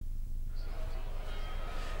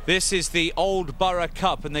This is the Old Borough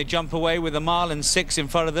Cup, and they jump away with 1 mile and 6 in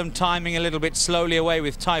front of them, timing a little bit slowly away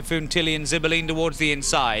with Typhoon, Tilly and Zibeline towards the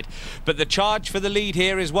inside. But the charge for the lead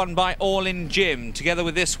here is won by Allinjim. Together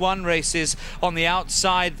with this one, races on the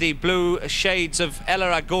outside the blue shades of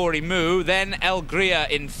Elgria, then Elgria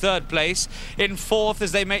in 3rd place. In 4th,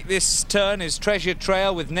 as they make this turn, is Treasure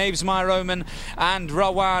Trail with Knavesmire, Omen and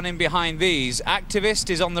Rahwaan in behind these. Activist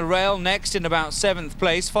is on the rail next in about 7th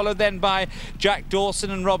place, followed then by Jack Dawson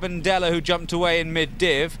and Robin Della, who jumped away in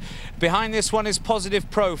mid-div. Behind this one is Positive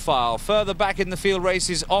Profile. Further back in the field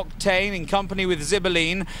races Octane in company with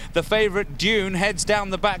Zibeline. The favourite Dune heads down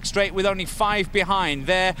the back straight with only 5 behind.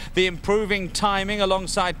 There, the improving timing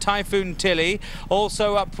alongside Typhoon, Tilly.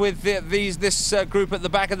 Also up with this group at the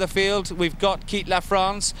back of the field, we've got Quitte La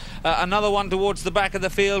France. Another one towards the back of the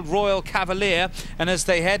field, Royal Cavalier. And as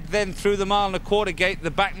they head then through the 1.25 gate, the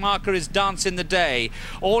back marker is Dancing the Day.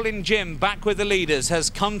 Allinjim back with the leaders, has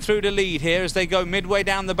come through to lead here as they go midway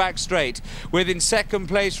down the back straight, with in 2nd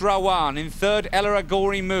place Rahwaan, in 3rd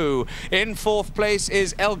Elgria. In 4th place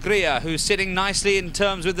is Elgria, who's sitting nicely in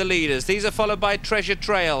terms with the leaders. These are followed by Treasure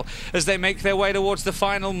Trail as they make their way towards the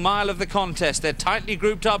final mile of the contest. They're tightly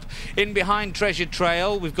grouped up in behind Treasure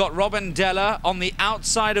Trail. We've got Robin Della. On the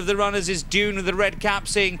outside of the runners is Dune with the red cap,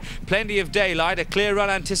 seeing plenty of daylight. A clear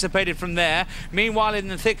run anticipated from there. Meanwhile, in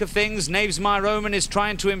the thick of things, Knavesmire Omen is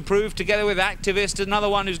trying to improve together with Activist, another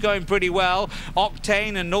one who's going pretty well.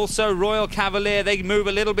 Octane and also Royal Cavalier, they move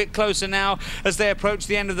a little bit closer now as they approach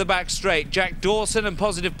the end of the back straight. Jack Dawson and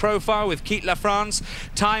Positive Profile with Quitte La France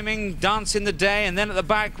timing Dancing the Day, and then at the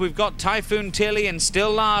back we've got Typhoon, Tilly, and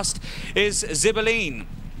still last is Zibeline.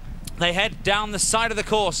 They head down the side of the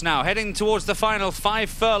course now, heading towards the final 5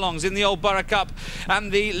 furlongs in the Old Borough Cup.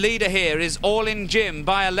 And the leader here is Allinjim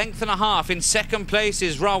by 1.5 lengths. In 2nd place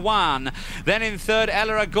is Rahwaan. Then in 3rd,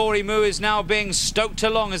 Elgria is now being stoked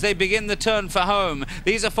along as they begin the turn for home.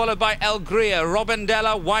 These are followed by Elgria. Robin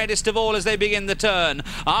Della widest of all as they begin the turn.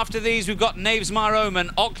 After these, we've got Knavesmire Omen.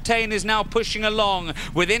 Octane is now pushing along.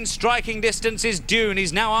 Within striking distance is Dune.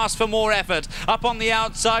 He's now asked for more effort. Up on the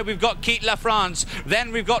outside, we've got Quitte La France.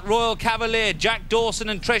 Then we've got Royal Cavalier, Jack Dawson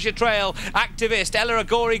and Treasure Trail. Activist,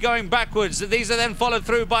 Elgria going backwards. These are then followed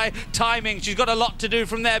through by Timing. She's got a lot to do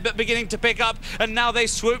from there, but beginning to pick up, and now they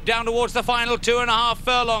swoop down towards the final 2.5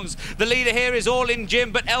 furlongs. The leader here is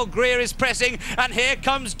Allinjim, but Elgria is pressing, and here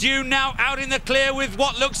comes Dune now out in the clear with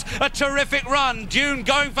what looks a terrific run. Dune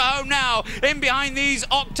going for home now. In behind these,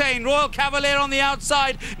 Octane, Royal Cavalier on the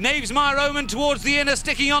outside, Knavesmire Omen towards the inner,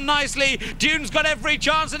 sticking on nicely. Dune's got every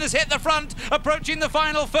chance and has hit the front, approaching the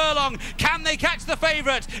final furlong. Can they catch the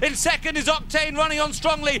favourite? In 2nd is Octane running on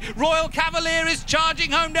strongly. Royal Cavalier is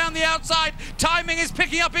charging home down the outside. Timing is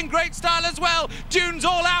picking up in great style as well. Dune's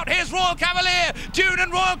all out. Here's Royal Cavalier. Dune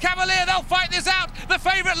and Royal Cavalier, they'll fight this out. The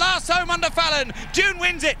favourite lasts home under Fallon. Dune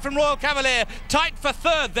wins it from Royal Cavalier. Tight for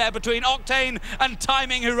 3rd there between Octane and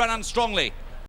Timing, who run on strongly.